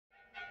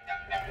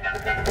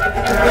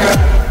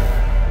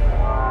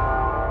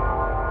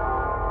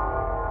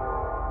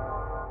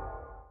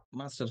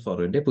Master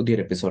ഫോർവേഡിന്റെ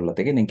പുതിയൊരു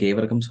എപ്പിസോഡിലേക്ക് നിങ്ങൾക്ക്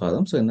ഏവർക്കും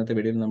സ്വാഗതം. സോ ഇന്നത്തെ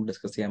വീഡിയോയിൽ നമ്മൾ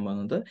ഡിസ്കസ് ചെയ്യാൻ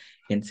പോകുന്നത്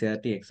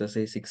NCERT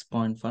exercise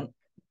 6.1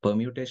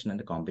 permutation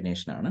and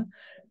combination ആണ്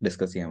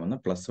ഡിസ്കസ് ചെയ്യാൻ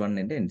പോകുന്നത്.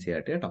 +1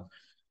 NCERT കേട്ടോ.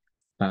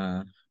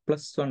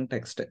 +1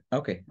 ടെക്സ്റ്റ്.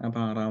 ഓക്കെ,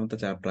 അപ്പൊ 6ാമത്തെ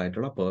ചാപ്റ്റർ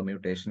ആയിട്ടുള്ള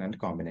പെർമ്യൂട്ടേഷൻ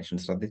ആൻഡ് കോമ്പിനേഷൻ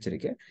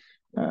ശ്രദ്ധിച്ചിരിക്കുക.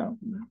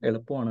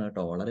 എളുപ്പമാണ്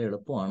കേട്ടോ, വളരെ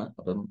എളുപ്പമാണ്.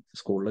 അപ്പം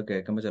സ്കൂളിൽ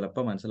കേൾക്കുമ്പോൾ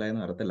ചിലപ്പോൾ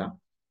മനസ്സിലായെന്ന് വരത്തില്ല.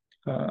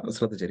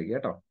 ശ്രദ്ധിച്ചിരിക്കുക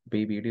കേട്ടോ. അപ്പൊ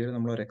ഈ വീഡിയോയിൽ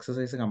നമ്മൾ ഒരു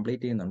എക്സസൈസ്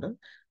കംപ്ലീറ്റ് ചെയ്യുന്നുണ്ട്.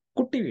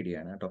 കുട്ടി വീഡിയോ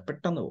ആണ് കേട്ടോ,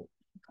 പെട്ടെന്ന് പോകും.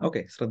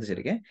 ഓക്കെ,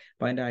 ശ്രദ്ധിച്ചിരിക്കേ.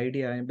 അപ്പൊ അതിന്റെ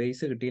ഐഡിയ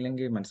ബേസ്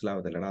കിട്ടിയില്ലെങ്കിൽ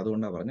മനസ്സിലാവത്തില്ല,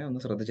 അതുകൊണ്ടാണ് പറഞ്ഞത്.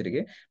 ഒന്ന്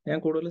ശ്രദ്ധിച്ചിരിക്കേ. ഞാൻ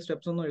കൂടുതൽ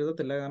സ്റ്റെപ്സ് ഒന്നും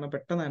എഴുതത്തില്ല, കാരണം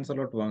പെട്ടെന്ന്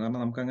ആൻസറിലോട്ട് പോകാം. കാരണം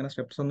നമുക്ക് അങ്ങനെ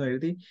സ്റ്റെപ്സ് ഒന്നും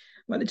എഴുതി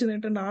വലിച്ചു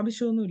നീട്ടേണ്ട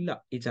ആവശ്യമൊന്നും ഇല്ല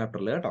ഈ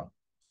ചാപ്റ്ററിൽ കേട്ടോ.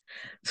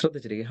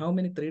 ശ്രദ്ധിച്ചിരിക്കുക. How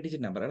many 3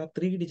 digit number? എടാ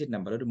 3 ഡിജിറ്റ്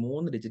നമ്പർ, ഒരു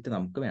 3 ഡിജിറ്റ്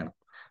നമുക്ക് വേണം.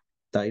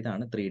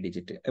 ഇതാണ് 3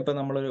 ഡിജിറ്റ്. ഇപ്പൊ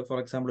നമ്മളൊരു ഫോർ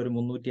എക്സാമ്പിൾ ഒരു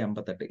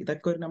 358,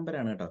 ഇതൊക്കെ ഒരു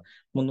നമ്പറാണ് കേട്ടോ.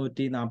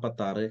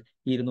 346,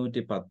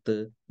 210,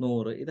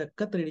 100,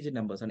 ഇതൊക്കെ 3 ഡിജിറ്റ്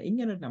നമ്പേഴ്സ് ആണ്.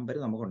 ഇങ്ങനെ ഒരു നമ്പർ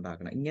നമുക്ക്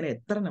ഉണ്ടാക്കണം. ഇങ്ങനെ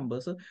എത്ര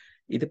നമ്പേഴ്സ്,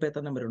 ഇതിപ്പോ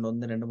എത്ര നമ്പർ ഉണ്ട്? 1,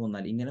 2, 3,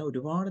 4, ഇങ്ങനെ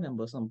ഒരുപാട്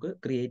നമ്പേഴ്സ് നമുക്ക്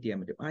ക്രിയേറ്റ് ചെയ്യാൻ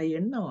പറ്റും. ആ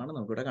എണ്ണമാണ്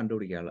നമുക്കിവിടെ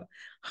കണ്ടുപിടിക്കാനുള്ളത്.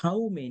 ഹൗ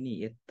മെനി,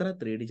 എത്ര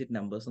 3 ഡിജിറ്റ്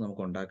നമ്പേഴ്സ്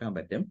നമുക്ക് ഉണ്ടാക്കാൻ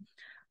പറ്റും?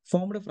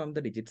 Formed from the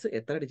digits.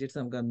 എത്ര ഡിജിറ്റ്സ്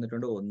നമുക്ക്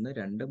തന്നിട്ടുണ്ട്? 1,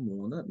 2,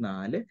 3,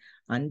 4,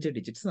 5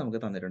 ഡിജിറ്റ്സ് നമുക്ക്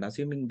തന്നിട്ടുണ്ട്.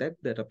 Assuming that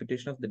the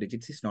repetition of the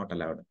digits is not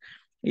allowed.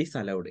 Is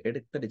allowed.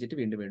 എടുത്ത ഡിജിറ്റ്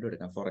വീണ്ടും വീണ്ടും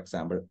എടുക്കാം. ഫോർ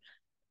എക്സാമ്പിൾ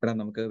ഇവിടെ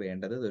നമുക്ക്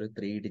വേണ്ടത് ഒരു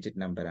 3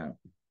 ഡിജിറ്റ് നമ്പർ ആണ്.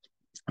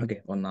 ഓക്കെ,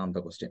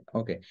 ഒന്നാമത്തെ ക്വസ്റ്റ്യൻ.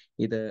 ഓക്കെ,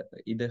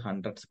 ഇത്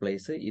ഹൺഡ്രഡ്സ്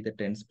പ്ലേസ്, ഇത്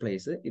ടെൻസ്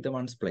പ്ലേസ്, ഇത്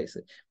വൺസ് പ്ലേസ്.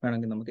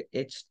 വേണമെങ്കിൽ നമുക്ക്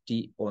HT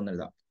എന്ന്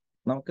എഴുതാം.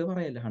 നമുക്ക്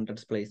പറയാമല്ലോ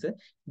ഹൺഡ്രഡ്സ് പ്ലേസ്,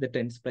 ഇത്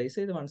ടെൻസ് പ്ലേസ്,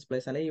 ഇത് വൺസ്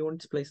പ്ലേസ്, അല്ലെങ്കിൽ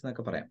യൂണിറ്റ്സ് പ്ലേസ്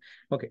എന്നൊക്കെ പറയാം.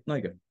 ഓക്കെ,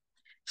 നോക്കിയോ.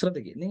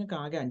 ശ്രദ്ധിക്കുക, നിങ്ങൾക്ക്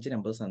ആകെ 5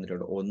 നമ്പേഴ്സ്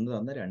തന്നിട്ടുണ്ട്. 1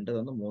 തന്നു, 2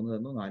 തന്നു, 3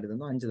 തന്നു, 4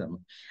 തന്നു, 5 തന്നു.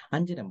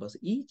 5 നമ്പേഴ്സ്.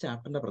 ഈ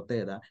ചാപ്റ്ററിന്റെ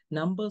പ്രത്യേകത,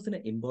 നമ്പേഴ്സിന്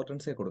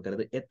ഇമ്പോർട്ടൻസേ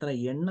കൊടുക്കരുത്, എത്ര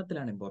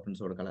എണ്ണത്തിലാണ്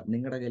ഇമ്പോർട്ടൻസ് കൊടുക്കുക.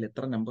 നിങ്ങളുടെ കയ്യിൽ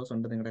എത്ര നമ്പേഴ്സ്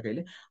ഉണ്ട്? നിങ്ങളുടെ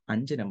കയ്യിൽ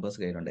 5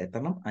 നമ്പേഴ്സ് കയ്യിലുണ്ട്.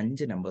 എത്രണ്ണം?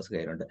 5 നമ്പേഴ്സ്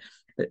കയ്യിലുണ്ട്.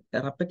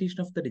 Repetition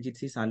of the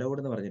digits is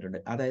allowed എന്ന് പറഞ്ഞിട്ടുണ്ട്.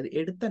 അതായത്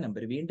എടുത്ത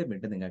നമ്പർ വീണ്ടും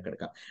വീണ്ടും നിങ്ങൾക്ക്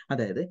എടുക്കാം.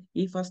 അതായത്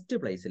ഈ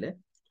ഫസ്റ്റ് പ്ലേസിൽ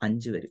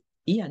 5 വരും.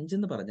 ഈ 5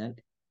 എന്ന് പറഞ്ഞാൽ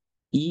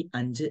ഈ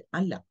 5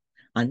 അല്ല,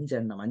 5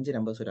 എണ്ണം, 5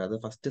 നമ്പേഴ്സ് വരാം. അത്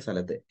ഫസ്റ്റ്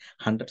സ്ഥലത്ത്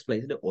ഹൺഡ്രഡ്സ്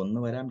പ്ലേസിൽ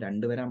 1 വരാം,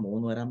 2 വരാം,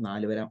 3 വരാം,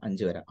 4 വരാം,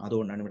 5 വരാം.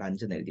 അതുകൊണ്ടാണ് ഇവിടെ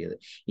 5 എന്ന് എഴുതിയത്.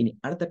 ഇനി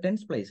അടുത്ത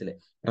ടെൻസ് പ്ലേസിൽ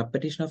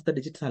repetition of the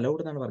digits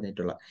allowed എന്നാണ്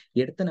പറഞ്ഞിട്ടുള്ളത്.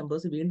 എടുത്ത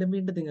നമ്പേഴ്സ് വീണ്ടും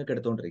വീണ്ടും നിങ്ങൾക്ക്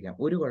എടുത്തുകൊണ്ടിരിക്കാം,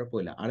 ഒരു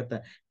കുഴപ്പമില്ല.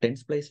 അടുത്ത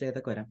ടെൻസ് പ്ലേസിൽ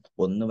ഏതൊക്കെ വരാം?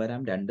 1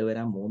 വരാം, 2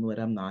 വരാം, 3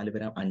 വരാം, 4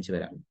 വരാം, 5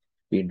 വരാം.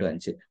 വീണ്ടും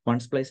 5.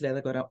 വൺസ് പ്ലേസിൽ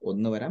ഏതൊക്കെ വരാം?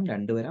 1 വരാം,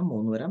 2 വരാം,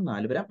 3 വരാം,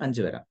 4 വരാം,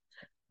 5 വരാം.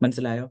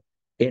 മനസ്സിലായോ?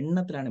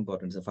 എണ്ണത്തിലാണ്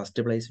ഇമ്പോർട്ടൻസ്.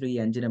 ഫസ്റ്റ് പ്ലേസിലും ഈ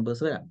 5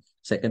 നമ്പേഴ്സ് വരാം,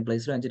 സെക്കൻഡ്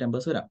പ്ലേസിലും 5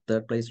 നമ്പേഴ്സ് വരാം,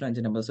 തേർഡ് പ്ലേസിലും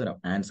 5 നമ്പേഴ്സ് വരാം.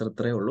 ആൻസർ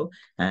ഇത്രയേ ഉള്ളൂ.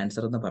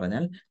 ആൻസർ എന്ന്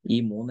പറഞ്ഞാൽ ഈ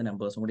 3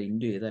 നമ്പേഴ്സും കൂടി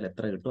ഇൻറ്റു ചെയ്താൽ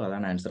എത്ര കിട്ടും?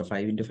 അതാണ് ആൻസർ.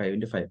 5 ×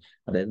 5 × 5,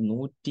 അതായത്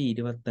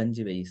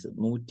 125 വേസ്,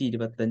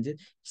 125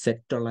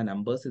 സെറ്റ് ഉള്ള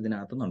നമ്പേഴ്സ്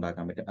ഇതിനകത്ത് നിന്ന്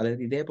ഉണ്ടാക്കാൻ പറ്റും.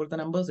 അതായത് ഇതേപോലത്തെ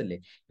നമ്പേഴ്സ് ഇല്ലേ,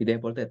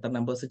 ഇതേപോലത്തെ എത്ര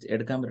നമ്പേഴ്സ്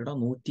എടുക്കാൻ പറ്റുമോ?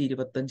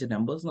 125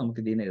 നമ്പേഴ്സ്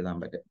നമുക്ക് ഇതിൽ നിന്ന് എഴുതാൻ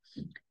പറ്റും.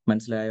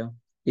 മനസ്സിലായോ?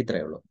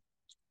 ഇത്രയേ ഉള്ളൂ.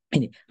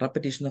 ഇനി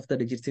repetition of the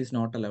digits is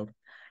not allowed.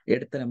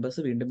 എടുത്ത നമ്പേഴ്സ്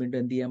വീണ്ടും വീണ്ടും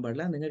എന്ത് ചെയ്യാൻ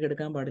പാടില്ല? നിങ്ങൾക്ക്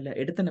എടുക്കാൻ പാടില്ല.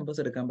 എടുത്ത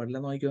നമ്പേഴ്സ് എടുക്കാൻ പാടില്ല.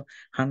 നോക്കിയോ,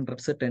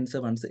 ഹൺഡ്രഡ്സ്, ടെൻസ്,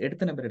 വൺസ്,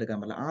 എടുത്ത നമ്പർ എടുക്കാൻ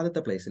പാടില്ല.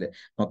 ആദ്യത്തെ പ്ലേസിൽ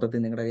മൊത്തത്തിൽ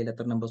നിങ്ങളുടെ കയ്യിൽ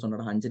എത്ര നമ്പേഴ്സ് ഉണ്ടോ?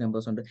 5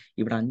 നമ്പേഴ്സ് ഉണ്ട്.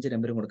 ഇവിടെ 5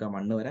 നമ്പർ കൊടുക്കാം.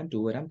 1 വരാം,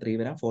 2 വരാം, 3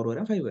 വരാം, 4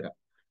 വരാം, 5 വരാം.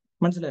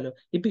 മനസ്സിലായല്ലോ?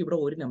 ഇപ്പൊ ഇവിടെ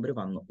ഒരു നമ്പർ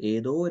വന്നു,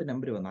 ഏതോ ഒരു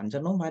നമ്പർ വന്നു. 5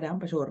 എണ്ണവും വരാം,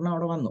 പക്ഷെ ഒരെണ്ണം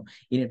അവിടെ വന്നു.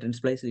 ഇനി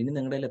ടെൻസ് പ്ലേസിൽ ഇനി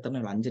നിങ്ങളുടെ കയ്യിൽ എത്ര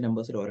ഉള്ളൂ? 5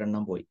 നമ്പേഴ്സിൽ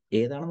ഒരെണ്ണം പോയി.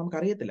 ഏതാണെന്ന് നമുക്ക്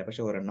അറിയത്തില്ല,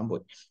 പക്ഷെ ഒരെണ്ണം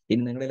പോയി.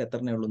 ഇനി നിങ്ങളുടെ കയ്യിൽ എത്ര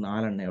ഉള്ളൂ?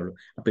 4 എണ്ണേ ഉള്ളൂ.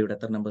 അപ്പൊ ഇവിടെ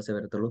എത്ര നമ്പേഴ്സേ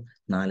വരത്തുള്ളൂ?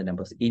 4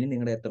 നമ്പേഴ്സ്. ഇനി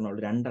നിങ്ങളുടെ എത്ര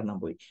ഉള്ളൂ? 2 എണ്ണം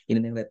പോയി. ഇനി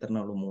നിങ്ങളുടെ എത്ര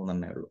ഉള്ളൂ? 3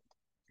 എണ്ണേ ഉള്ളൂ.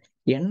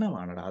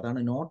 എണ്ണമാണടാ, അതാണ്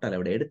നോട്ട്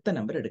അലൗഡ്. എടുത്ത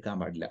നമ്പർ എടുക്കാൻ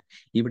പാടില്ല.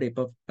 ഇവിടെ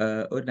ഇപ്പൊ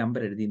ഒരു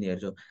നമ്പർ എഴുതി എന്ന്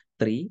വിചാരിച്ചോ,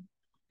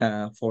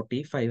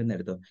 345 എന്ന്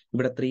എടുത്തോ.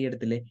 ഇവിടെ 3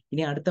 എടുത്തില്ലേ?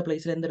 ഇനി അടുത്ത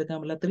പ്ലേസിൽ എന്തെടുക്കാൻ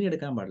പാടില്ല? 3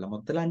 എടുക്കാൻ പാടില്ല.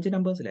 മൊത്തത്തിൽ 5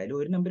 നമ്പേഴ്സില്ല, അതിൽ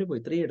ഒരു നമ്പർ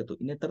പോയി, 3 എടുത്തു.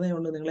 ഇനി എത്രയേ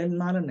ഉള്ളൂ? നിങ്ങളെ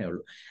 4 എണ്ണേ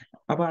ഉള്ളൂ.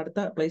 അപ്പൊ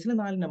അടുത്ത പ്ലേസിൽ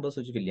 4 നമ്പേഴ്സ്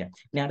വെച്ച് ഫില്ല് ചെയ്യാം.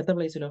 ഇനി അടുത്ത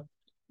പ്ലേസിലോ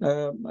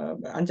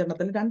 5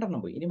 എണ്ണത്തിൽ 2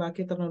 എണ്ണം പോയി. ഇനി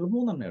ബാക്കി എത്ര ഉള്ളൂ?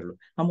 3 എണ്ണേ ഉള്ളൂ.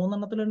 ആ 3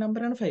 എണ്ണത്തിൽ ഒരു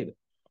നമ്പറാണ് 5.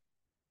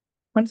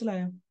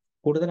 മനസ്സിലായോ?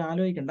 കൂടുതൽ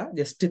ആലോചിക്കണ്ട,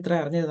 ജസ്റ്റ് ഇത്ര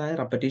അറിഞ്ഞതായ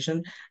റെപ്പറ്റീഷൻ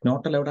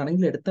നോട്ട് അലൗഡ്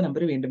ആണെങ്കിൽ എടുത്ത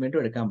നമ്പർ വീണ്ടും വീണ്ടും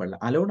എടുക്കാൻ പാടില്ല.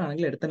 അലൗഡ്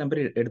ആണെങ്കിൽ എടുത്ത നമ്പർ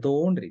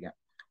എടുത്തുകൊണ്ടിരിക്കാം.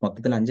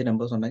 മൊത്തത്തിൽ 5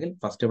 നമ്പേഴ്സ് ഉണ്ടെങ്കിൽ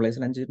ഫസ്റ്റ്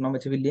പ്ലേസിൽ 5 എണ്ണം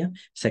വെച്ച് ഫില്ല് ചെയ്യാം,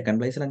 സെക്കൻഡ്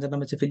പ്ലേസിൽ 5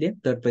 എണ്ണം വെച്ച് ഫില്ല് ചെയ്യാം,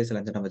 തേർഡ് പ്ലേസിൽ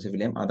 5 എണ്ണം വെച്ച്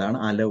ഫില്ല് ചെയ്യാം. അതാണ്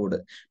അലൗഡ്.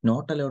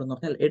 നോട്ട് അലൗഡ് എന്ന്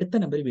പറഞ്ഞാൽ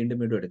എടുത്ത നമ്പർ വീണ്ടും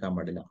വീണ്ടും എടുക്കാൻ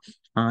പാടില്ല.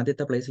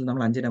 ആദ്യത്തെ പ്ലേസിൽ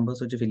നമ്മൾ 5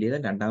 നമ്പേഴ്സ് വെച്ച് ഫില്ല്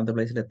ചെയ്താൽ രണ്ടാമത്തെ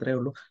പ്ലേസിൽ എത്രയേ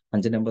ഉള്ളൂ?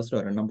 5 നമ്പേഴ്സിൽ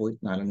ഒരെണ്ണം പോയി,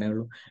 4 എണ്ണേ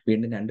ഉള്ളൂ.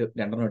 വീണ്ടും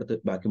രണ്ടെണ്ണം എടുത്ത്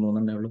ബാക്കി 3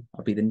 എണ്ണേ ഉള്ളൂ.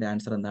 അപ്പൊ ഇതിന്റെ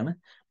ആൻസർ എന്താണ്?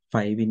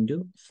 5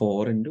 ×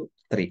 4 ×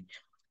 3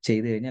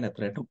 ചെയ്ത് കഴിഞ്ഞാൽ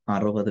എത്ര കിട്ടും?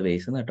 60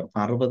 വേസ് എന്ന് കിട്ടും.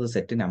 60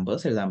 സെറ്റ്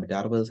നമ്പേഴ്സ് എഴുതാൻ പറ്റും.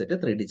 60 സെറ്റ്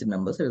 3 ഡിജിറ്റ്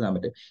നമ്പേഴ്സ് എഴുതാൻ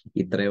പറ്റും.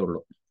 ഇത്രയേ ഉള്ളൂ.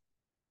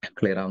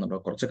 ക്ലിയർ ആവുന്നുണ്ടോ?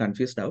 കുറച്ച്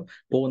കൺഫ്യൂസ്ഡ് ആവും,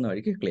 പോകുന്ന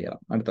വഴിക്ക് ക്ലിയർ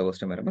ആവും. അടുത്ത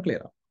ക്വസ്റ്റ്യൻ വരുമ്പോൾ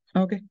ക്ലിയർ ആവും.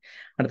 ഓക്കെ,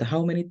 അടുത്ത how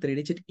many 3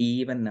 digit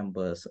even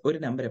numbers? ഒരു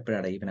നമ്പർ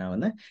എപ്പോഴാണ് ഈവൻ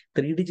ആവുന്നത്?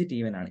 3 ഡിജിറ്റ്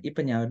ഈവൻ ആണ്.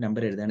 ഇപ്പൊ ഞാൻ ഒരു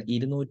നമ്പർ എഴുതാണ്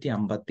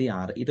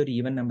 256. ഇതൊരു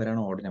ഈവൻ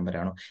നമ്പറാണോ ഓഡ്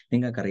നമ്പറാണോ?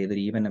 നിങ്ങൾക്കറിയാം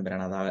ഇതൊരു ഈവൻ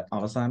നമ്പറാണ്. അത്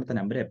അവസാനത്തെ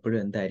നമ്പർ എപ്പോഴും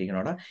എന്തായിരിക്കണം?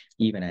 അവിടെ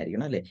ഈവൻ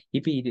ആയിരിക്കണം അല്ലെ?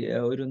 ഇപ്പൊ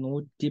ഒരു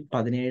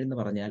 117 എന്ന്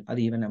പറഞ്ഞാൽ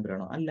അത് ഈവൻ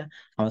നമ്പറാണോ? അല്ല,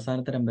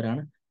 അവസാനത്തെ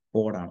നമ്പറാണ്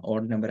ഓഡാണ്.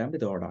 ഓഡ് നമ്പർ ആകുമ്പോൾ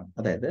ഇത് ഓഡാണ്.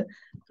 അതായത്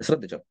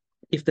ശ്രദ്ധിച്ചോ,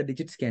 if the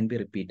digits can be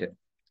repeated,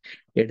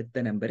 എടുത്ത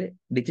number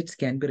digits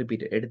can be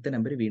repeated, എടുത്ത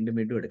നമ്പർ വീണ്ടും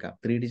വീണ്ടും എടുക്കാം.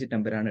 3 ഡിജിറ്റ്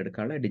നമ്പറാണ്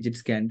എടുക്കാനുള്ള.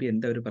 ഡിജിറ്റ്സ് ക്യാൻ ബി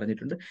എന്താ അവർ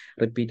പറഞ്ഞിട്ടുണ്ട്?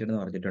 റിപ്പീറ്റഡ് എന്ന്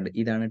പറഞ്ഞിട്ടുണ്ട്.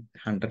 ഇതാണ്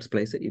ഹൺഡ്രഡ്സ്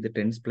പ്ലേസ്, ഇത്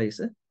ടെൻസ്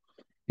പ്ലേസ്,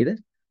 ഇത്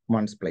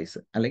വൺസ് പ്ലേസ്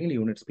അല്ലെങ്കിൽ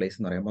യൂണിറ്റ്സ് പ്ലേസ്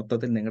എന്ന് പറയാം.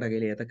 മൊത്തത്തിൽ നിങ്ങളുടെ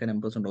കയ്യിൽ ഏതൊക്കെ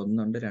നമ്പേഴ്സ് ഉണ്ട്?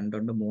 1 ഉണ്ട്, 2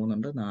 ഉണ്ട്, 3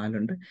 ഉണ്ട്, 4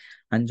 ഉണ്ട്,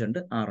 5 ഉണ്ട്,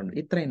 6 ഉണ്ട്.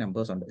 ഇത്രയും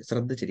നമ്പേഴ്സ് ഉണ്ട്.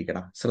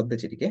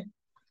 ശ്രദ്ധിച്ചിരിക്കെ.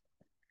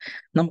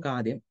 നമുക്ക്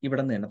ആദ്യം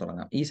ഇവിടെ നിന്ന് തന്നെ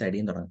തുടങ്ങാം. ഈ സൈഡിൽ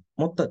നിന്ന് തുടങ്ങാം.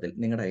 മൊത്തത്തിൽ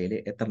നിങ്ങളുടെ കയ്യിൽ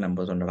എത്ര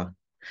നമ്പേഴ്സ് ഉണ്ടടാ?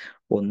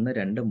 1,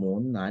 2,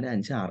 3, 4,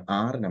 5, 6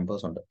 6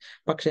 നമ്പേഴ്സ് ഉണ്ട്.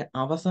 പക്ഷെ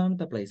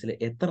അവസാനത്തെ പ്ലേസിൽ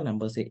എത്ര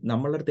നമ്പേഴ്സ്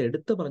നമ്മളുടെ അടുത്ത്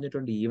എടുത്തു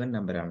പറഞ്ഞിട്ടുണ്ട്? ഈവൻ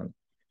നമ്പറാണ്.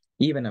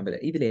 Even number.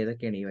 ഇതിൽ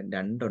ഏതൊക്കെയാണ് ഈവൻ?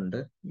 2 ഉണ്ട്,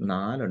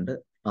 4 ഉണ്ട്,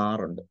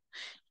 6 ഉണ്ട്.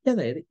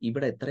 അതായത്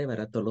ഇവിടെ എത്രയേ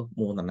വരത്തുള്ളൂ?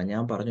 3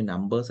 ഞാൻ പറഞ്ഞു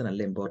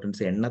നമ്പേഴ്സിനല്ല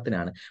ഇമ്പോർട്ടൻസ്,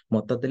 എണ്ണത്തിനാണ്.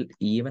 മൊത്തത്തിൽ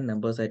ഈവൻ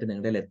നമ്പേഴ്സ് ആയിട്ട്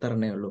നിങ്ങളുടെ കയ്യിൽ എത്ര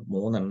എണ്ണേ ഉള്ളൂ?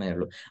 3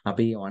 ഉള്ളൂ.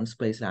 അപ്പൊ ഈ വൺസ്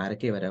പ്ലേസിൽ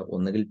ആരൊക്കെ വരാം?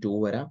 ഒന്നുകിൽ 2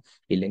 വരാം,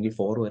 ഇല്ലെങ്കിൽ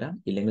 4 വരാം,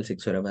 ഇല്ലെങ്കിൽ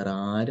 6 വരാം. വേറെ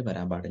ആരും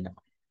വരാൻ പാടില്ല.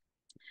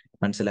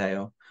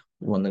 മനസ്സിലായോ?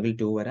 ഒന്നുകിൽ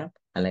 2 വരാം,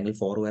 അല്ലെങ്കിൽ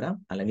 4 വരാം,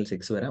 അല്ലെങ്കിൽ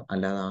 6 വരാം,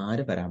 അല്ലാതെ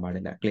ആരും വരാൻ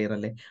പാടില്ല. ക്ലിയർ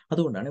അല്ലേ?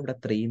 അതുകൊണ്ടാണ് ഇവിടെ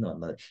 3 എന്ന്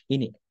വന്നത്.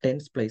 ഇനി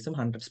 10s പ്ലേസും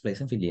 100s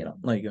പ്ലേസും ഫില്ല് ചെയ്യണം.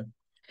 നോക്കിയോ,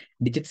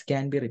 ഡിജിറ്റ്സ്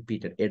ക്യാൻ ബി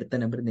റിപ്പീറ്റഡ്. എടുത്ത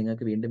നമ്പർ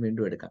നിങ്ങൾക്ക് വീണ്ടും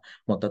വീണ്ടും എടുക്കാം.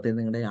 മൊത്തത്തിൽ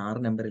നിങ്ങളുടെ 6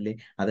 നമ്പറില്ലേ?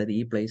 അതായത് ഈ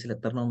പ്ലേസിൽ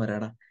എത്ര എണ്ണം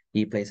വരാടാ?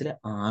 ഈ പ്ലേസിൽ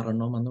 6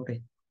 എണ്ണം വന്നൂടെ?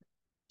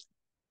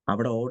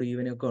 അവിടെ ഓഡ്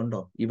ഈവനൊക്കെ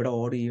ഉണ്ടോ? ഇവിടെ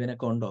ഓഡ്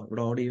ഈവനൊക്കെ ഉണ്ടോ?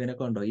 ഇവിടെ ഓഡ്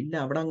ഈവനൊക്കെ ഉണ്ടോ? ഇല്ല,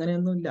 അവിടെ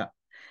അങ്ങനെയൊന്നും ഇല്ല.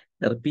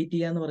 റിപ്പീറ്റ്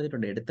ചെയ്യാന്ന്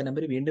പറഞ്ഞിട്ടുണ്ട്. എടുത്ത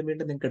നമ്പർ വീണ്ടും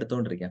വീണ്ടും നിങ്ങൾക്ക്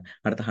എടുത്തുകൊണ്ടിരിക്കാം.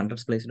 അടുത്ത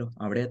 100s പ്ലേസിലോ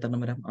അവിടെ എത്ര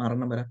എണ്ണം വരാം? 6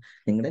 എണ്ണം വരാം.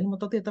 നിങ്ങളുടെ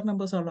മൊത്തത്തിൽ എത്ര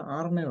നമ്പേഴ്സ് ഉള്ളൂ?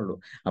 6 എണ്ണേ ഉള്ളൂ.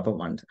 അപ്പൊ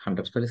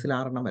 100s പ്ലേസിൽ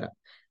 6 എണ്ണം വരാം,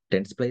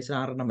 10s പ്ലേസിൽ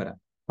 6 എണ്ണം വരാം,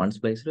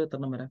 വൺസ് പ്ലേസിലും എത്ര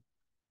എണ്ണം വരാം?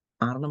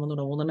 6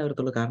 വന്നുകൊണ്ട് 3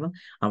 വരത്തുള്ളൂ. കാരണം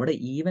അവിടെ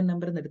ഈവൻ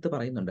നമ്പർ എന്ന് എടുത്ത്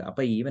പറയുന്നുണ്ട്.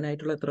 അപ്പൊ ഈവൻ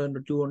ആയിട്ടുള്ള എത്ര ഉണ്ട്?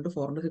 2 ഉണ്ട്,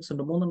 4 ഉണ്ട്, 6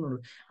 ഉണ്ട്, 3 ഉള്ളൂ.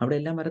 അവിടെ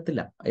എല്ലാം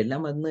വരത്തില്ല.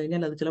 എല്ലാം വന്നു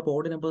കഴിഞ്ഞാൽ അത് ചിലപ്പോൾ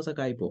ഓഡ് നമ്പേഴ്സ്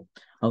ഒക്കെ ആയിപ്പോവും.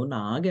 അതുകൊണ്ട്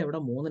ആകെ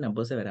അവിടെ 3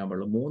 നമ്പേഴ്സേ വരാൻ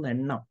പാടുള്ളൂ. 3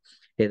 എണ്ണം.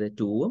 ഏത്?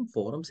 2ഉം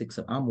 4ഉം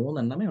 6ഉം. ആ 3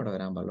 എണ്ണമേ അവിടെ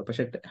വരാൻ പാടുള്ളൂ.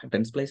 പക്ഷെ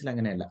 10s പ്ലേസിൽ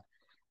അങ്ങനെയല്ല.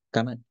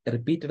 കാരണം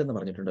റിപ്പീറ്റഡ് എന്ന്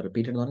പറഞ്ഞിട്ടുണ്ട്.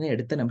 റിപ്പീറ്റഡ് എന്ന് പറഞ്ഞാൽ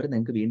എടുത്ത നമ്പർ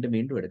നിങ്ങൾക്ക് വീണ്ടും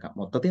വീണ്ടും എടുക്കാം.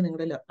 മൊത്തത്തിൽ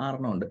നിങ്ങളുടെ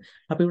 6 ഉണ്ട്.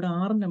 അപ്പൊ ഇവിടെ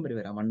 6 നമ്പർ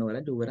വരാം. 1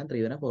 വരാം, 2 വരാം,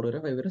 3 വരാം, 4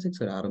 വരാം, 5 വരാം, 6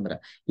 വരാം, 6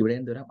 വരാം. ഇവിടെ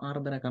എന്ത് വരാം?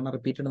 6 വരാം. കാരണം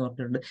റിപ്പീറ്റഡ് എന്ന്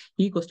പറഞ്ഞിട്ടുണ്ട്.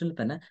 ഈ ക്വസ്റ്റിനിൽ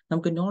തന്നെ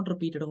നമുക്ക് നോട്ട്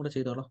റിപ്പീറ്റഡും കൂടെ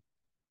ചെയ്തോളാം.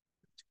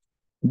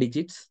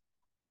 ഡിജിറ്റ്സ്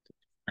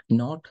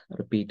നോട്ട്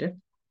റിപ്പീറ്റഡ്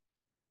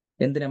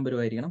എന്ത്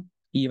നമ്പരും ആയിരിക്കണം?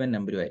 ഈവൻ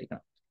നമ്പരും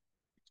ആയിരിക്കണം.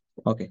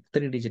 Okay,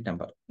 3 digit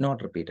number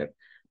note repeated.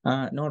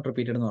 Not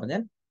repeated എന്ന്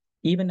പറഞ്ഞാൽ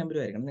ഈവൻ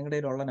നമ്പരും ആയിരിക്കണം. നിങ്ങളുടെ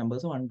കയ്യിലുള്ള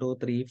നമ്പേഴ്സ് 1, 2,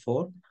 3,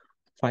 4,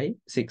 5,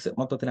 6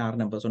 മൊത്തത്തിൽ 6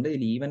 നമ്പേഴ്സ് ഉണ്ട്.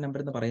 ഇതിൽ ഈവൻ നമ്പർ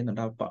എന്ന് പറയുന്നുണ്ട്.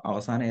 അപ്പൊ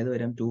അവസാനം ഏത്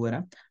വരാം? 2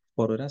 വരാം,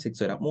 4 വരാം, 6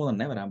 വരാം.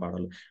 3 വരാൻ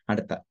പാടുള്ളൂ.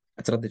 അടുത്ത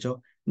ശ്രദ്ധിച്ചോ,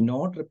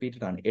 നോട്ട്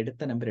റിപ്പീറ്റഡ് ആണ്.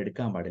 എടുത്ത നമ്പർ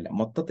എടുക്കാൻ പാടില്ല.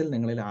 മൊത്തത്തിൽ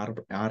നിങ്ങളിൽ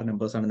 6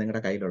 നമ്പേഴ്സ് ആണ്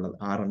നിങ്ങളുടെ കയ്യിലുള്ളത്.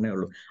 6 എണ്ണേ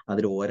ഉള്ളൂ.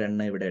 അതിൽ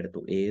ഒരെണ്ണം ഇവിടെ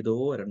എടുത്തു, ഏതോ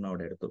ഒരെണ്ണം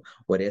അവിടെ എടുത്തു.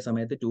 ഒരേ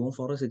സമയത്ത് 2ഉം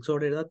 4ഉം 6ഉം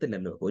അവിടെ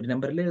എഴുതത്തില്ലല്ലോ. ഒരു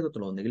നമ്പറിലേ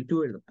എഴുതത്തുള്ളൂ. ഒന്നുകിൽ 2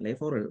 എഴുതും, അല്ലെങ്കിൽ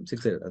 4 എഴുതും,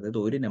 6 എഴുതും. അതായത്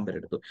ഒരു നമ്പർ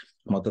എടുത്തു.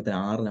 മൊത്തത്തിൽ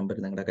 6 നമ്പർ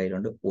നിങ്ങളുടെ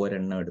കയ്യിലുണ്ട്.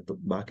 ഒരെണ്ണം എടുത്തു.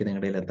 ബാക്കി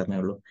നിങ്ങളുടെ കയ്യിൽ എത്ര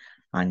ഉള്ളൂ?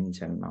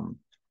 5 എണ്ണം.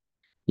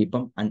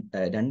 ഇപ്പം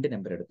 2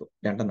 നമ്പർ എടുത്തു,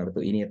 2 എണ്ണം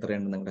എടുത്തു. ഇനി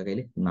എത്രയുണ്ട് നിങ്ങളുടെ കയ്യിൽ?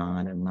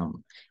 4 എണ്ണം.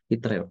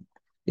 ഇത്രയോ.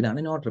 ഇതാണ്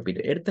നോട്ട്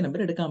റിപ്പീറ്റ്. എടുത്ത നമ്പർ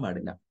എടുക്കാൻ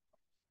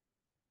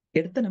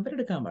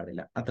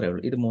പാടില്ല. അത്രേ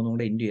ഉള്ളൂ. ഇത് 3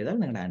 കൂടെ ഇൻറ്റു ചെയ്താൽ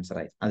നിങ്ങളുടെ ആൻസർ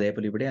ആയി.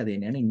 അതേപോലെ ഇവിടെ അത്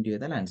തന്നെയാണ്, ഇൻറ്റു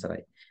ചെയ്താൽ ആൻസർ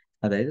ആയി.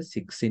 അതായത്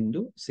 6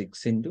 ×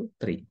 6 ×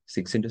 3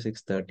 6 ×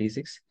 6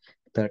 36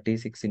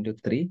 36 ×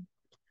 3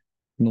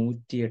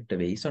 108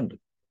 വേസ് ഉണ്ട്.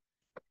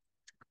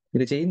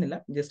 ഇത് ചെയ്യുന്നില്ല,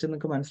 ജസ്റ്റ്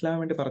നിങ്ങൾക്ക് മനസ്സിലാവാൻ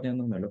വേണ്ടി പറഞ്ഞു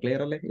തന്നേ ഉള്ളൂ.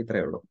 ക്ലിയർ അല്ലേ?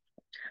 ഇത്രയേ ഉള്ളൂ.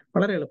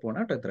 വളരെ എളുപ്പമാണ്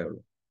കേട്ടോ. ഇത്രയേ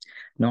ഉള്ളൂ.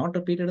 നോട്ട്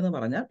റിപ്പീറ്റഡ് എന്ന്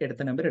പറഞ്ഞാൽ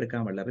എടുത്ത നമ്പർ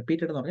എടുക്കാൻ പാടില്ല.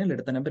 റിപ്പീറ്റഡ് എന്ന് പറഞ്ഞാൽ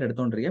എടുത്ത നമ്പർ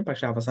എടുത്തുകൊണ്ടിരിക്കാം.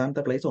 പക്ഷെ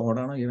അവസാനത്തെ പ്ലേസ്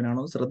ഓടാണോ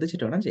ഈവനാണോ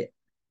ശ്രദ്ധിച്ചിട്ട് വേണം ചെയ്യാൻ.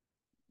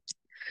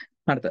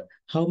 അടുത്ത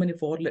how many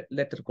 4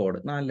 letter code?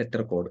 4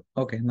 letter code.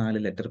 Okay, 4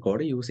 letter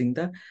code using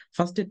the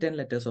first 10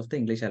 letters of the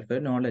English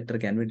alphabet. No letter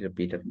can be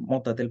repeated.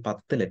 മൊത്തത്തിൽ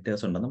 10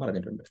 ലെറ്റേഴ്സ് ഉണ്ടെന്ന്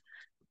പറഞ്ഞിട്ടുണ്ട്.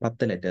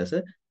 10 letters.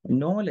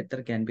 No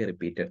letter can be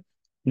repeated.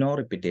 No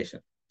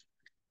repetition,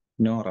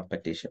 no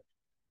repetition.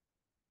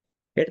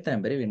 എടുത്ത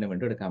number വീണ്ടും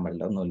വീണ്ടും എടുക്കാൻ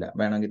പാടില്ല. ഒന്നുമില്ല.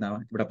 വേണമെങ്കിൽ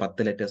ഇവിടെ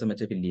 10 ലെറ്റേഴ്സും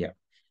വെച്ച് ഫില്ല് ചെയ്യാം.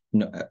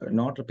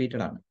 നോട്ട്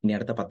റിപ്പീറ്റഡ് ആണ്. ഇനി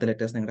അടുത്ത 10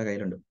 ലെറ്റേഴ്സ് നിങ്ങളുടെ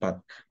കയ്യിലുണ്ട്.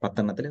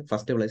 10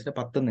 ഫസ്റ്റ് പ്ലേസിൽ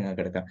 10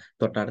 നിങ്ങൾക്ക് എടുക്കാം.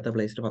 തൊട്ടടുത്ത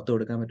പ്ലേസിൽ 10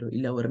 എടുക്കാൻ പറ്റുമോ?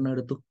 ഇല്ല, ഒരെണ്ണം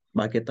എടുത്തു.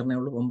 ബാക്കി എത്രണ്ണേ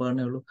ഉള്ളൂ?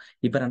 9 ഉള്ളൂ.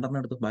 ഇപ്പൊ 2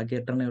 എടുത്തു. ബാക്കി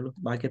 8 ഉള്ളൂ.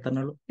 ബാക്കി എത്ര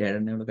ഉള്ളൂ?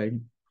 7 ഉള്ളൂ.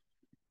 കഴിഞ്ഞു.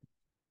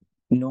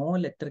 No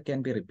letter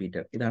can be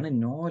repeated. ഇതാണ്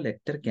no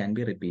letter can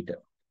be repeated.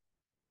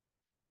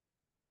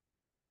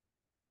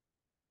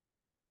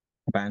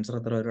 അപ്പൊ ആൻസർ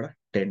എത്ര വരും?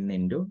 10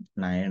 ×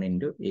 9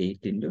 ×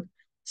 8 ×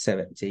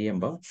 7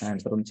 ചെയ്യുമ്പോൾ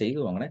ആൻസർ ഒന്ന്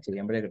ചെയ്തു അങ്ങനെ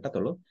ചെയ്യുമ്പോഴേ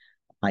കിട്ടത്തുള്ളൂ.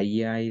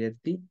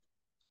 5040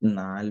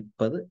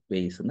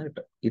 വേസ് എന്ന്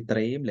കിട്ടും.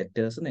 ഇത്രയും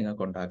ലെറ്റേഴ്സ്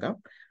നിങ്ങൾക്ക് ഉണ്ടാക്കാം.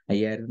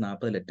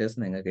 5040 ലെറ്റേഴ്സ്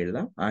നിങ്ങൾക്ക്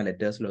എഴുതാം. ആ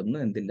ലെറ്റേഴ്സിലൊന്നും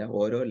എന്തില്ല,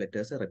 ഓരോ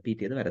ലെറ്റേഴ്സ്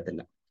റിപ്പീറ്റ് ചെയ്ത്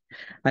വരത്തില്ല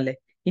അല്ലെ.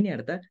 ഇനി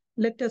അടുത്ത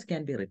letters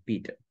can be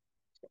repeat.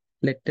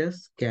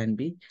 Letters can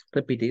be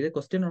repeat. ഇത്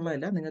ക്വസ്റ്റ്യൻ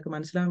ഉള്ളതല്ല, നിങ്ങൾക്ക്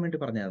മനസ്സിലാവാൻ വേണ്ടി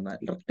പറഞ്ഞു തന്നാൽ.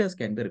 Letters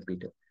can be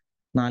repeat.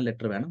 4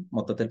 letter വേണം.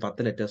 മൊത്തത്തിൽ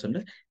 10 ലെറ്റേഴ്സ് ഉണ്ട്.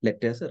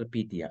 ലെറ്റേഴ്സ്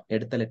റിപ്പീറ്റ് ചെയ്യാം.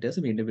 എടുത്ത ലെറ്റേഴ്സ്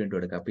വീണ്ടും വീണ്ടും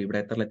എടുക്കാം. അപ്പൊ ഇവിടെ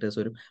എത്ര ലെറ്റേഴ്സ്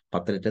വരും?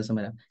 10 ലെറ്റേഴ്സും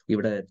വരാം.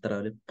 ഇവിടെ എത്ര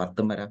വരും?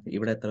 10ഉം വരാം.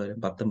 ഇവിടെ എത്ര വരും?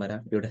 10ഉം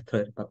വരാം. ഇവിടെ എത്ര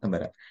വരും? 10ഉം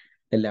വരാം.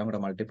 എല്ലാം കൂടെ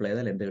മൾട്ടിപ്ലൈ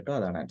ചെയ്താൽ എന്ത് കിട്ടും?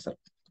 അതാണ് ആൻസർ.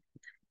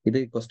 ഇത്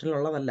ക്വസ്റ്റ്യൻ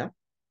ഉള്ളതല്ല,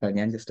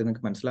 ഞാൻ ജസ്റ്റ്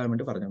നിങ്ങൾക്ക് മനസ്സിലാവാൻ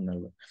വേണ്ടി പറഞ്ഞു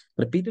തന്നുള്ളൂ.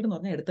 റിപ്പീറ്റഡ് എന്ന്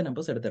പറഞ്ഞാൽ എടുത്ത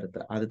നമ്പേഴ്സ് എടുത്തെടുത്ത്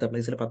ആദ്യത്തെ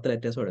പ്ലേസിൽ 10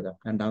 ലെറ്റേഴ്സും എടുക്കാം,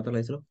 രണ്ടാമത്തെ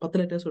പ്ലേസിൽ 10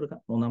 ലെറ്റേഴ്സും എടുക്കാം,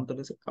 മൂന്നാമത്തെ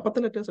പ്ലേസിൽ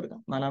 10 ലെറ്റേഴ്സ് എടുക്കാം,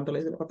 നാലാമത്തെ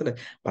പ്ലേസിൽ 10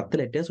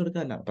 ലെറ്റേഴ്സ്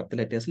എടുക്കാമല്ല, 10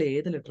 ലെറ്റേഴ്സിൽ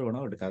ഏത് ലെറ്റർ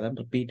വേണോ എടുക്കാം. അതാണ്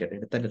റിപ്പീറ്റഡ്.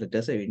 എടുത്ത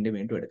ലെറ്റേഴ്സ് വീണ്ടും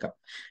വീണ്ടും എടുക്കാം.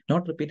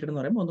 നോട്ട് റിപ്പീറ്റഡ് എന്ന്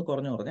പറയുമ്പോൾ ഒന്ന്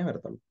കുറഞ്ഞേ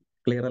വരത്തുള്ളൂ.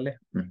 ക്ലിയർ അല്ലേ?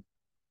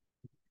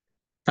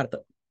 അടുത്ത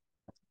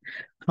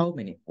ഹൗ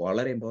മെനി,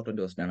 വളരെ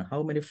ഇമ്പോർട്ടന്റ് ക്വസ്റ്റൻ ആണ്. How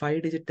many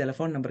 5-digit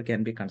telephone number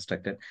can be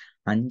constructed?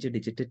 5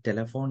 digit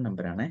telephone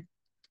നമ്പറാണ്.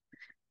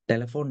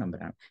 ടെലിഫോൺ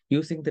നമ്പറാണ്.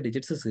 Using the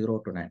digits 0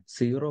 to 9.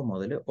 0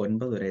 മുതൽ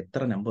 9 വരെ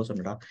എത്ര നമ്പേഴ്സ്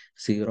ഉണ്ടാ?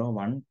 0,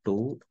 1, 2,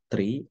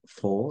 3,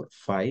 4,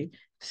 5,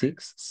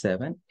 6,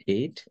 7,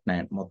 8,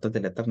 9.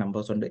 മൊത്തത്തിൽ എത്ര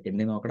നമ്പേഴ്സ് ഉണ്ട്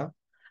എണ്ണി നോക്കടാ.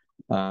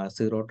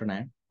 0 to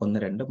 9, 1,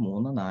 2,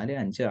 3, 4,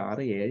 5, 6,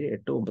 7, 8,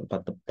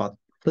 9,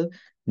 10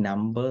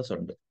 നമ്പേഴ്സ്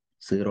ഉണ്ട്.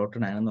 0 to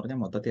 9 എന്ന് പറഞ്ഞാൽ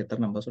മൊത്തത്തിൽ എത്ര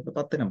നമ്പേഴ്സ് ഉണ്ട്?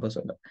 10 നമ്പേഴ്സ്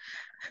ഉണ്ട്.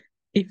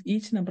 If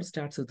each number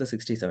starts with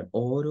 67,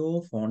 ഓരോ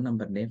ഫോൺ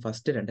നമ്പറിന്റെയും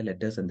ഫസ്റ്റ് 2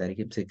 ലെറ്റേഴ്സ്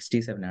എന്തായിരിക്കും?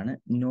 67 ആണ്.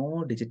 No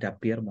digit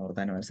appear more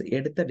than once.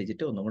 എടുത്ത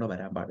ഡിജിറ്റ് ഒന്നും കൂടെ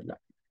വരാൻ പാടില്ല.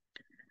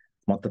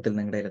 മൊത്തത്തിൽ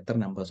നിങ്ങളുടെ കയ്യിൽ എത്ര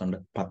നമ്പേഴ്സ് ഉണ്ട്?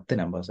 10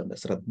 നമ്പേഴ്സ് ഉണ്ട്.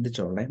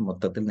 ശ്രദ്ധിച്ചോളെ,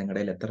 മൊത്തത്തിൽ നിങ്ങളുടെ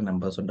കയ്യിൽ എത്ര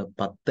നമ്പേഴ്സ് ഉണ്ട്?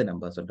 10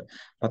 നമ്പേഴ്സ് ഉണ്ട്.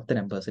 10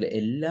 നമ്പേഴ്സിൽ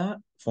എല്ലാ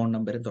ഫോൺ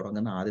നമ്പരും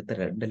തുടങ്ങുന്ന ആദ്യത്തെ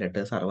 2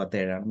 ലെറ്റേഴ്സ്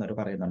 67 ആണെന്ന് അവർ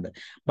പറയുന്നുണ്ട്.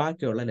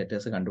 ബാക്കിയുള്ള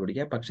ലെറ്റേഴ്സ്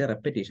കണ്ടുപിടിക്കുക, പക്ഷേ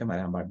റെപ്പിറ്റീഷൻ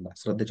വരാൻ പാടില്ല.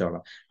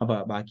 ശ്രദ്ധിച്ചോളാം. അപ്പൊ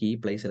ബാക്കി ഈ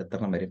പ്ലേസിൽ എത്ര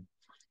എണ്ണം വരും?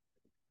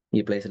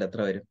 ഈ പ്ലേസിൽ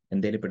എത്ര വരും?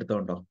 എന്തേലും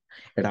പിടുത്തമുണ്ടോ?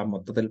 എടാ,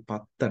 മൊത്തത്തിൽ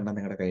 10 എണ്ണം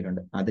നിങ്ങളുടെ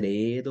കയ്യിലുണ്ട്. അതിൽ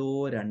ഏതോ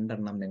 2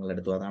 എണ്ണം നിങ്ങൾ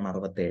എടുത്തു. അതാണ്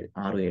 67,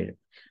 6, 7.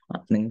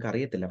 നിങ്ങൾക്ക്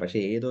അറിയത്തില്ല, പക്ഷെ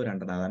ഏതോ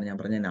 2 എണ്ണം. അതാണ് ഞാൻ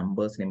പറഞ്ഞ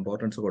നമ്പേഴ്സിന്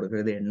ഇമ്പോർട്ടൻസ്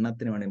കൊടുക്കരുത്,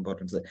 എണ്ണത്തിന് വേണം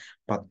ഇമ്പോർട്ടൻസ്.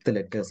 10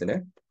 ലെറ്റേഴ്സില്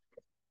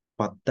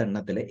 10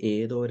 എണ്ണത്തില്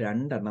ഏതോ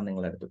 2 എണ്ണം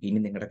നിങ്ങൾ എടുത്തു.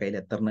 ഇനി നിങ്ങളുടെ കയ്യിൽ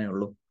എത്ര എണ്ണേ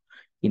ഉള്ളൂ?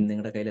 ഇനി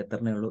നിങ്ങളുടെ കയ്യിൽ എത്ര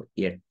എണ്ണേ ഉള്ളൂ?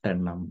 8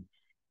 എണ്ണം.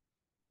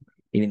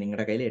 ഇനി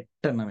നിങ്ങളുടെ കയ്യിൽ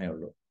 8 എണ്ണമേ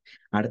ഉള്ളൂ.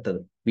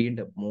 അടുത്തത്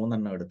വീണ്ടും 3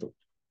 എണ്ണം എടുത്തു.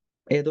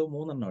 ഏതോ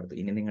 3 എണ്ണം എടുത്തു.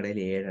 ഇനി നിങ്ങളുടെ കയ്യിൽ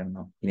 7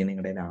 എണ്ണം. ഇനി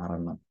നിങ്ങളുടെ കയ്യിൽ 6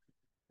 എണ്ണം.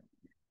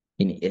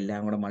 ഇനി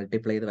എല്ലാം കൂടെ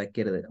മൾട്ടിപ്ലൈ ചെയ്ത്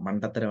വയ്ക്കരുത്,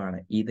 മണ്ടത്തരമാണ്.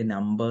 ഇത്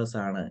നമ്പേഴ്സ്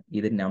ആണ്.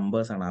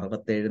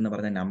 67 എന്ന്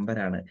പറഞ്ഞ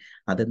നമ്പറാണ്.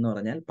 അതെന്ന്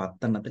പറഞ്ഞാൽ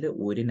 10 എണ്ണത്തിൽ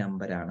ഒരു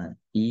നമ്പറാണ്.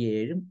 ഈ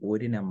 7ഉം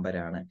ഒരു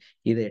നമ്പറാണ്.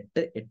 ഇത്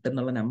 8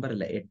 എന്നുള്ള നമ്പർ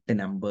അല്ല, 8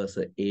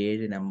 നമ്പേഴ്സ്,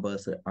 7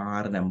 നമ്പേഴ്സ്,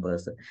 6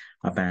 നമ്പേഴ്സ്.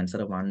 അപ്പൊ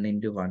ആൻസർ 1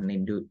 × 1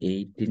 ×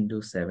 8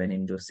 × 7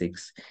 ×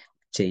 6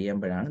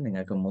 ചെയ്യുമ്പോഴാണ്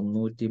നിങ്ങൾക്ക്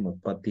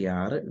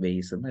 336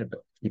 വേസ് എന്ന്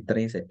കിട്ടും.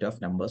 ഇത്രയും സെറ്റ് ഓഫ്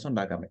നമ്പേഴ്സ്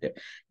ഉണ്ടാക്കാൻ പറ്റും.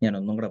 ഞാൻ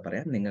ഒന്നും കൂടെ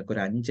പറയാം. നിങ്ങൾക്ക്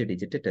ഒരു 5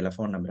 ഡിജിറ്റ്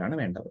ടെലിഫോൺ നമ്പറാണ്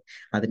വേണ്ടത്.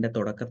 അതിന്റെ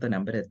തുടക്കത്തെ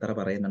നമ്പർ എത്ര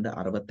പറയുന്നുണ്ട്?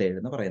 67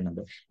 എന്ന്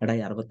പറയുന്നുണ്ട്. എടാ,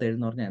 ഈ 67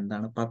 എന്ന് പറഞ്ഞാൽ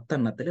എന്താണ്? 10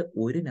 എണ്ണത്തിൽ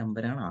ഒരു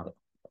നമ്പറാണ് 6.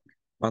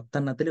 10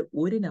 എണ്ണത്തിൽ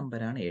ഒരു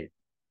നമ്പറാണ് 7.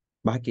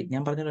 ബാക്കി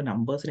ഞാൻ പറഞ്ഞല്ലോ,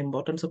 നമ്പേഴ്സിന്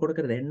ഇമ്പോർട്ടൻസ്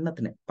കൊടുക്കരുത്,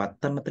 എണ്ണത്തിന്.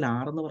 10 എണ്ണത്തിൽ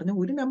 6 എന്ന് പറഞ്ഞാൽ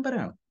ഒരു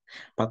നമ്പറാണ്.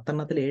 10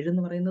 എണ്ണത്തിൽ 7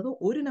 എന്ന് പറയുന്നത്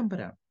ഒരു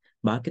നമ്പറാണ്.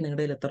 ബാക്കി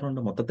നിങ്ങളുടെ കയ്യിൽ എത്ര ഉണ്ട്?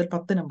 മൊത്തത്തിൽ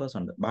 10 നമ്പേഴ്സ്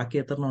ഉണ്ട്. ബാക്കി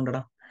എത്ര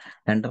ഉണ്ടടാ?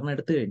 2 എണ്ണം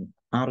എടുത്തു കഴിഞ്ഞു,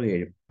 6ഉം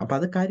 7ഉം. അപ്പൊ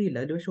അത് കാര്യമില്ല.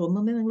 അതിൽ പക്ഷെ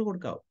ഒന്നേ നിങ്ങൾ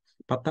കൊടുക്കാവും.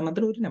 10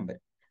 എണ്ണത്തിൽ ഒരു നമ്പർ,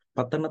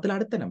 10 എണ്ണത്തിൽ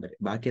അടുത്ത നമ്പർ.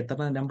 ബാക്കി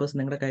എത്ര നമ്പേഴ്സ്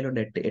നിങ്ങളുടെ കയ്യിലുണ്ട്?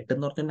 8. 8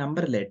 എന്ന് പറഞ്ഞ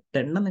നമ്പർ അല്ലേ, 8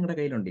 എണ്ണം നിങ്ങളുടെ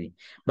കയ്യിലുണ്ട്. ഇനി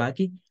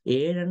ബാക്കി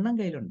 7 എണ്ണം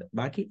കയ്യിലുണ്ട്.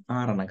 ബാക്കി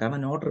 6 എണ്ണം,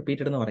 കാരണം നോട്ട്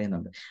റിപ്പീറ്റഡ് എന്ന്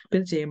പറയുന്നുണ്ട്. അപ്പൊ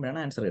ഇത്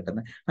ചെയ്യുമ്പോഴാണ് ആൻസർ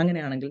കിട്ടുന്നത്.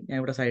 അങ്ങനെയാണെങ്കിൽ ഞാൻ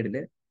ഇവിടെ സൈഡിൽ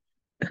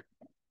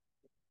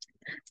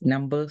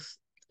നമ്പേഴ്സ്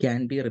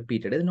ക്യാൻ ബി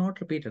റിപ്പീറ്റഡ്, ഇത് നോട്ട്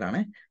റിപ്പീറ്റഡ്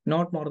ആണ്,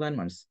 not more than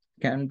once,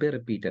 can be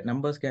repeated.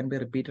 Numbers can be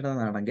repeated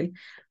എന്നാണെങ്കിൽ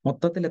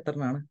മൊത്തത്തിൽ എത്ര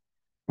എണ്ണമാണ്?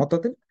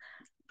 മൊത്തത്തിൽ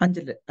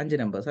 5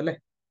 നമ്പേഴ്സ് അല്ലേ,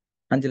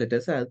 5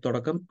 ലെറ്റേഴ്സ്. അത്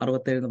തുടക്കം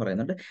 67 എന്ന്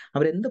പറയുന്നുണ്ട്.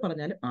 അവരെന്ത്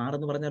പറഞ്ഞാലും 6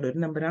 എന്ന് പറഞ്ഞാൽ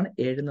ഒരു നമ്പറാണ്,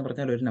 7 എന്ന്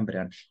പറഞ്ഞാൽ ഒരു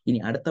നമ്പറാണ്.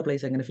 ഇനി അടുത്ത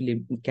പ്ലേസ് എങ്ങനെ ഫില്ല്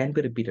ചെയ്യും? Can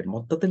be repeated.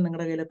 മൊത്തത്തിൽ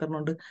നിങ്ങളുടെ കയ്യിൽ എത്ര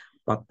എണ്ണം ഉണ്ട്?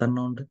 10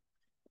 എണ്ണം ഉണ്ട്.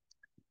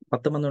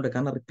 10 എണ്ണം,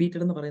 കാരണം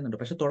റിപ്പീറ്റഡ് എന്ന് പറയുന്നുണ്ട്.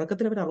 പക്ഷെ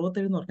തുടക്കത്തിൽ അവർ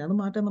 67 എന്ന് പറഞ്ഞാൽ അത്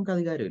മാറ്റാൻ നമുക്ക്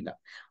അധികാരമില്ല.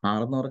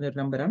 6 എന്ന് പറഞ്ഞ ഒരു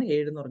നമ്പറാണ്,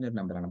 7 എന്ന് പറഞ്ഞ ഒരു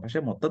നമ്പറാണ്. പക്ഷെ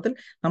മൊത്തത്തിൽ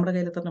നമ്മുടെ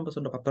കയ്യിൽ എത്ര നമ്പേഴ്സ്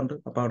ഉണ്ട്? 10 ഉണ്ട്.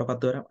 അപ്പൊ അവിടെ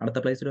 10 വരാം. അടുത്ത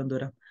പ്ലേസിൽ എന്ത്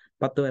വരാം?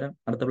 10 വരാം.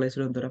 അടുത്ത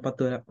പ്ലേസിൽ എന്ത് വരാം?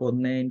 10 വരാം. 1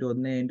 ×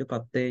 1 ×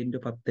 10 ×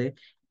 10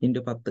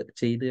 × 10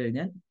 ചെയ്ത്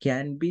കഴിഞ്ഞാൽ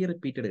ക്യാൻ ബി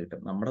റിപ്പീറ്റഡ്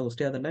കിട്ടും. നമ്മുടെ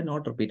ക്വസ്റ്റ്യൻ അതല്ല,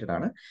 നോട്ട് റിപ്പീറ്റഡ്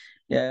ആണ്.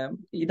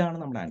 ഇതാണ്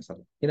നമ്മുടെ ആൻസർ.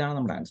 ഇതാണ്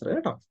നമ്മുടെ ആൻസർ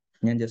കേട്ടോ.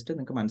 ഞാൻ ജസ്റ്റ്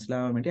നിങ്ങൾക്ക്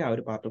മനസ്സിലാവാൻ വേണ്ടി ആ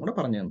ഒരു പാർട്ടും കൂടെ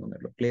പറഞ്ഞു തന്നേ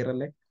ഉള്ളൂ. ക്ലിയർ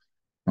അല്ലേ?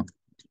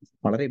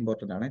 വളരെ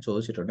ഇമ്പോർട്ടന്റ് ആണ്,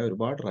 ചോദിച്ചിട്ടുണ്ട്,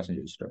 ഒരുപാട് പ്രാവശ്യം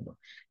ചോദിച്ചിട്ടുണ്ട്.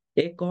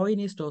 A coin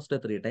is tossed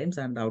 3 times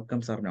and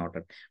outcomes R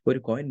noted. ഒരു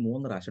കോയിൻ 3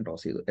 പ്രാവശ്യം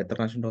ടോസ് ചെയ്തു. എത്ര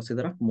പ്രാവശ്യം ടോസ്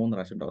ചെയ്തടാ? 3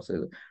 പ്രാവശ്യം ടോസ്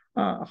ചെയ്തു.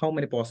 How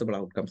many possible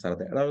outcomes are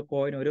there? അതായത്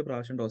കോയിൻ ഒരു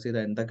പ്രാവശ്യം ടോസ്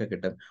ചെയ്താൽ എന്തൊക്കെ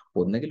കിട്ടും?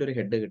 ഒന്നുകിൽ ഒരു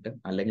ഹെഡ് കിട്ടും,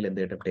 അല്ലെങ്കിൽ എന്ത്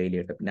കിട്ടും? ടെയിൽ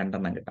കിട്ടും. 2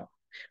 എണ്ണം കിട്ടാം.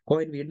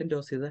 കോയിൻ വീണ്ടും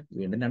ടോസ് ചെയ്താൽ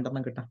വീണ്ടും 2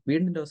 എണ്ണം കിട്ടാം.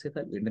 വീണ്ടും ടോസ്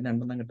ചെയ്താൽ വീണ്ടും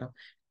 2 എണ്ണം കിട്ടാം.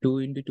 2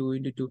 × 2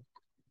 × 2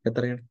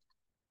 എത്രയാണ്?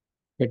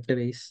 8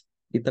 വേസ്.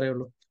 ഇത്രയേ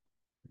ഉള്ളൂ.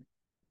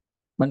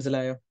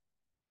 മനസ്സിലായോ?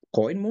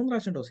 കോയിൻ 3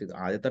 പ്രാവശ്യം ടോസ് ചെയ്തു.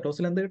 ആദ്യത്തെ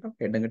ടോസിൽ എന്ത് കിട്ടാം?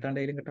 ഹെഡും കിട്ടാൻ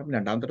ടെയിലും കിട്ടാം.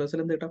 രണ്ടാമത്തെ ടോസിൽ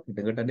എന്ത് കിട്ടാം?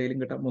 ഹെഡും കിട്ടാൻ ടെയിലും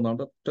കിട്ടാം.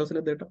 മൂന്നാമത്തെ ടോസിൽ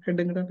എന്ത് കിട്ടാം?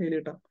 ഹെഡും കിട്ടാൻ ടെയിലും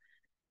കിട്ടാം.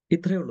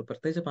 ഇത്രയേ ഉള്ളൂ.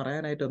 പ്രത്യേകിച്ച്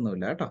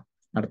പറയാനായിട്ടൊന്നുമില്ല കേട്ടോ.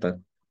 അടുത്തത്,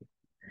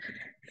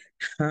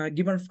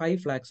 given 5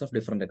 flags of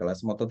different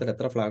colours. മൊത്തത്തിൽ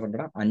എത്ര ഫ്ലാഗ് ഉണ്ട്?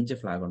 5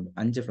 ഫ്ലാഗ് ഉണ്ട്.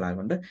 5 ഫ്ലാഗ്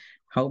ഉണ്ട്.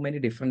 How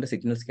many different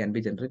signals can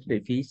be generated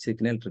if each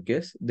signal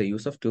requires the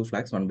use of 2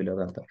 flags, 1 below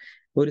the other.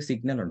 ഒരു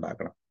സിഗ്നൽ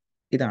ഉണ്ടാക്കണം.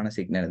 ഇതാണ്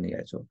സിഗ്നൽ എന്ന്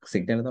വിചാരിച്ചോ.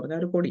 സിഗ്നൽ എന്ന് പറഞ്ഞാൽ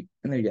ഒരു കൊടി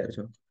എന്ന്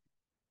വിചാരിച്ചോ.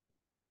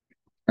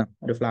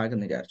 ഒരു ഫ്ലാഗ്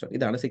എന്ന് വിചാരിച്ചോ.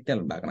 ഇതാണ് സിഗ്നൽ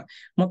ഉണ്ടാക്കണം.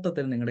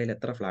 മൊത്തത്തിൽ നിങ്ങളുടെ കയ്യിൽ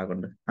എത്ര ഫ്ലാഗ്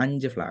ഉണ്ട്?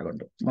 5 ഫ്ലാഗ്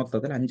ഉണ്ട്.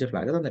 മൊത്തത്തിൽ 5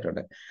 ഫ്ലാഗ്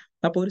തന്നിട്ടുണ്ട്.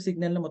 അപ്പൊ ഒരു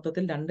സിഗ്നലിന്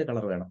മൊത്തത്തിൽ 2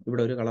 കളർ വേണം.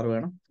 ഇവിടെ ഒരു കളർ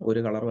വേണം,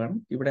 ഒരു കളർ വേണം.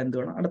 ഇവിടെ എന്ത്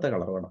വേണം? അടുത്ത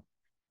കളർ വേണം.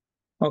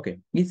 ഓക്കെ.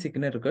 ഈ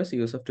signal requires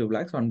use of 2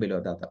 flags, 1 below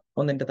the other.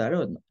 ഒന്നിന്റെ താഴെ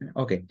ഒന്ന്.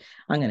 ഓക്കെ.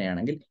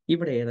 അങ്ങനെയാണെങ്കിൽ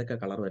ഇവിടെ ഏതൊക്കെ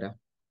കളർ വരാം?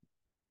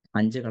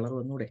 5 കളർ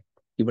വന്നൂടെ?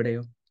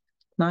 ഇവിടെയോ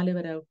 4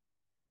 വരാവും.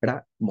 എടാ,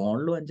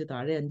 മുകളിലും 5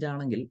 താഴെ 5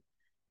 ആണെങ്കിൽ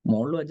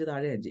മുകളിലും 5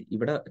 താഴെ 5,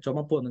 ഇവിടെ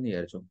ചുമപ്പ് വന്നെന്ന്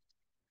വിചാരിച്ചു.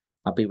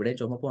 അപ്പൊ ഇവിടെ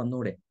ചുമപ്പ്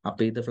വന്നൂടെ?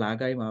 അപ്പൊ ഇത്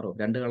ഫ്ലാഗ് ആയി മാറും.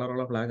 2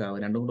 കളറുള്ള ഫ്ലാഗ് ആവും.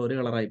 രണ്ടും കൂടെ ഒരു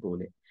കളറായി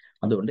പോകില്ലേ?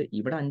 അതുകൊണ്ട്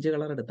ഇവിടെ 5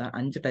 കളർ എടുത്താൽ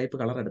 5 ടൈപ്പ്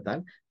കളർ എടുത്താൽ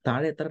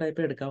താഴെ എത്ര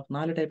ടൈപ്പ് എടുക്കാം?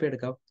 4 ടൈപ്പ്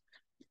എടുക്കാം.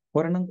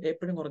 ഒരെണ്ണം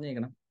എപ്പോഴും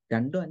കുറഞ്ഞിരിക്കണം.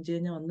 2 5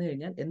 കഴിഞ്ഞാൽ വന്നു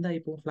കഴിഞ്ഞാൽ എന്തായി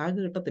പോകും? ഫ്ലാഗ്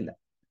കിട്ടത്തില്ല.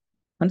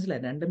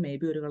 മനസ്സിലായി? 2 മേ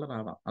ബി ഒരു കളർ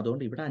ആവാം.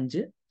 അതുകൊണ്ട് ഇവിടെ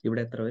 5,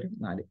 ഇവിടെ എത്ര വരും?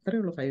 4.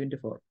 ഇത്രയേ ഉള്ളൂ. 5 into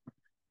 4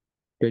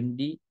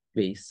 20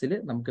 വേസിൽ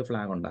നമുക്ക്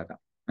ഫ്ലാഗ് ഉണ്ടാക്കാം.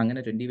 അങ്ങനെ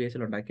 20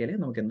 വേസിൽ ഉണ്ടാക്കിയാലേ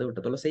നമുക്ക് എന്ത്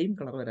കിട്ടത്തുള്ളൂ? Same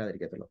colour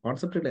വരാതിരിക്കത്തുള്ളൂ.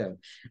 കോൺസെപ്റ്റ് ക്ലിയർ ആണ്.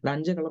 ഇവിടെ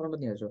 5 കളർ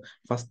ഉണ്ടെന്ന് ചോദിച്ചോ,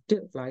 ഫസ്റ്റ്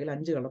ഫ്ലാഗിൽ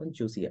 5 കളറും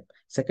ചൂസ് ചെയ്യാം.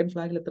 സെക്കൻഡ്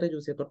ഫ്ലാഗിൽ എത്ര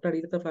ചൂസ് ചെയ്യാം?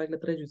 തൊട്ടടിയിലത്തെ ഫ്ലാഗിൽ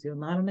എത്ര ചൂസ് ചെയ്യാം?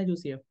 4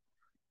 ചൂസ് ചെയ്യാം.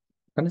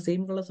 കാരണം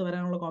സെയിം കളേഴ്സ്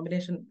വരാനുള്ള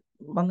കോമ്പിനേഷൻ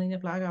വന്നു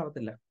കഴിഞ്ഞാൽ ഫ്ലാഗ്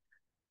ആവത്തില്ല.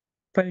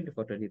 5 into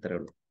 4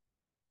 20.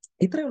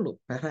 ഇത്രയേ ഉള്ളൂ.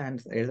 വേറെ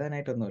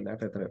എഴുതാനായിട്ടൊന്നുമില്ല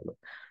കേട്ടോ. ഇത്രയേ ഉള്ളൂ.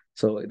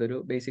 സോ ഇതൊരു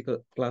ബേസിക്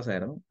ക്ലാസ്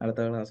ആയിരുന്നു.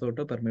 അടുത്ത ക്ലാസ്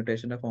തൊട്ട്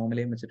പെർമ്യൂട്ടേഷന്റെ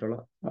ഫോമുലയും വെച്ചിട്ടുള്ള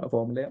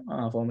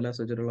ഫോമുലാസ്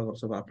വെച്ചിട്ടുള്ള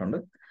കുറച്ച് പാർട്ടുണ്ട്.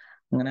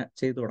 അങ്ങനെ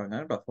ചെയ്തു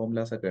തുടങ്ങാം കേട്ടോ.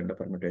 ഫോമുലാസ് ഒക്കെ ഉണ്ട്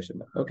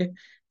പെർമ്യൂട്ടേഷനിൽ. ഓക്കെ,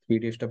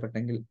 വീഡിയോ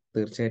ഇഷ്ടപ്പെട്ടെങ്കിൽ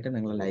തീർച്ചയായിട്ടും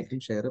നിങ്ങൾ ലൈക്കും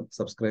ഷെയറും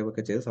സബ്സ്ക്രൈബ്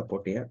ഒക്കെ ചെയ്ത്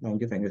സപ്പോർട്ട് ചെയ്യുക.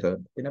 Thank you sir.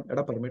 പിന്നെ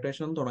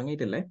പെർമ്യൂട്ടേഷൻ ഒന്നും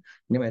തുടങ്ങിയിട്ടില്ലേ,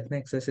 ഇനി വരുന്ന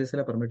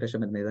എക്സസൈസിലെ പെർമ്യൂട്ടേഷൻ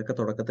വരുന്നത്. ഇതൊക്കെ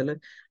തുടക്കത്തിൽ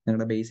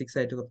നിങ്ങളുടെ ബേസിക്സ്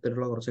ആയിട്ട്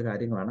കൊടുത്തിട്ടുള്ള കുറച്ച്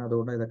കാര്യങ്ങളാണ്.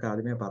 അതുകൊണ്ട് ഇതൊക്കെ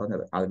ആദ്യമേ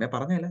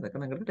പറഞ്ഞല്ല,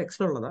 ഇതൊക്കെ നിങ്ങളുടെ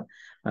ടെക്സ്റ്റിലുള്ളതാണ്.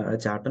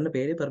 ചാപ്റ്ററിന്റെ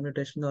പേര്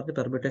പെർമ്യൂട്ടേഷൻ എന്ന് പറഞ്ഞ്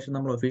പെർമ്യൂട്ടേഷൻ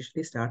നമ്മൾ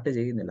ഒഫീഷ്യലി സ്റ്റാർട്ട്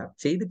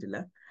ചെയ്തിട്ടില്ല.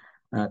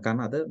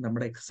 കാരണം അത്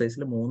നമ്മുടെ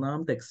എക്സസൈസിൽ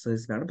 3ാമത്തെ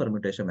എക്സസൈസിലാണ്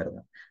പെർമ്യൂട്ടേഷൻ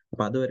വരുന്നത്.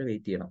 അപ്പൊ അതുവരെ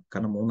വെയിറ്റ് ചെയ്യണം.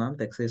 കാരണം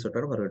 3ാമത്തെ എക്സസൈസ്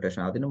തൊട്ടാണ്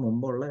പെർമ്യൂട്ടേഷൻ. അതിന്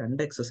മുമ്പുള്ള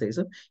 2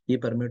 എക്സസൈസും ഈ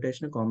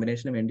പെർമ്യൂട്ടേഷനും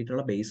കോമ്പിനേഷനും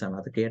വേണ്ടിയിട്ടുള്ള ബേസ് ആണ്.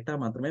 അത് കേട്ടാൽ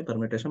മാത്രമേ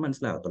പെർമ്യൂട്ടേഷൻ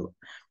മനസ്സിലാകത്തുള്ളൂ.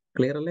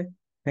 ക്ലിയർ അല്ലേ?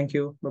 Thank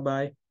you.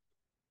 ബൈ.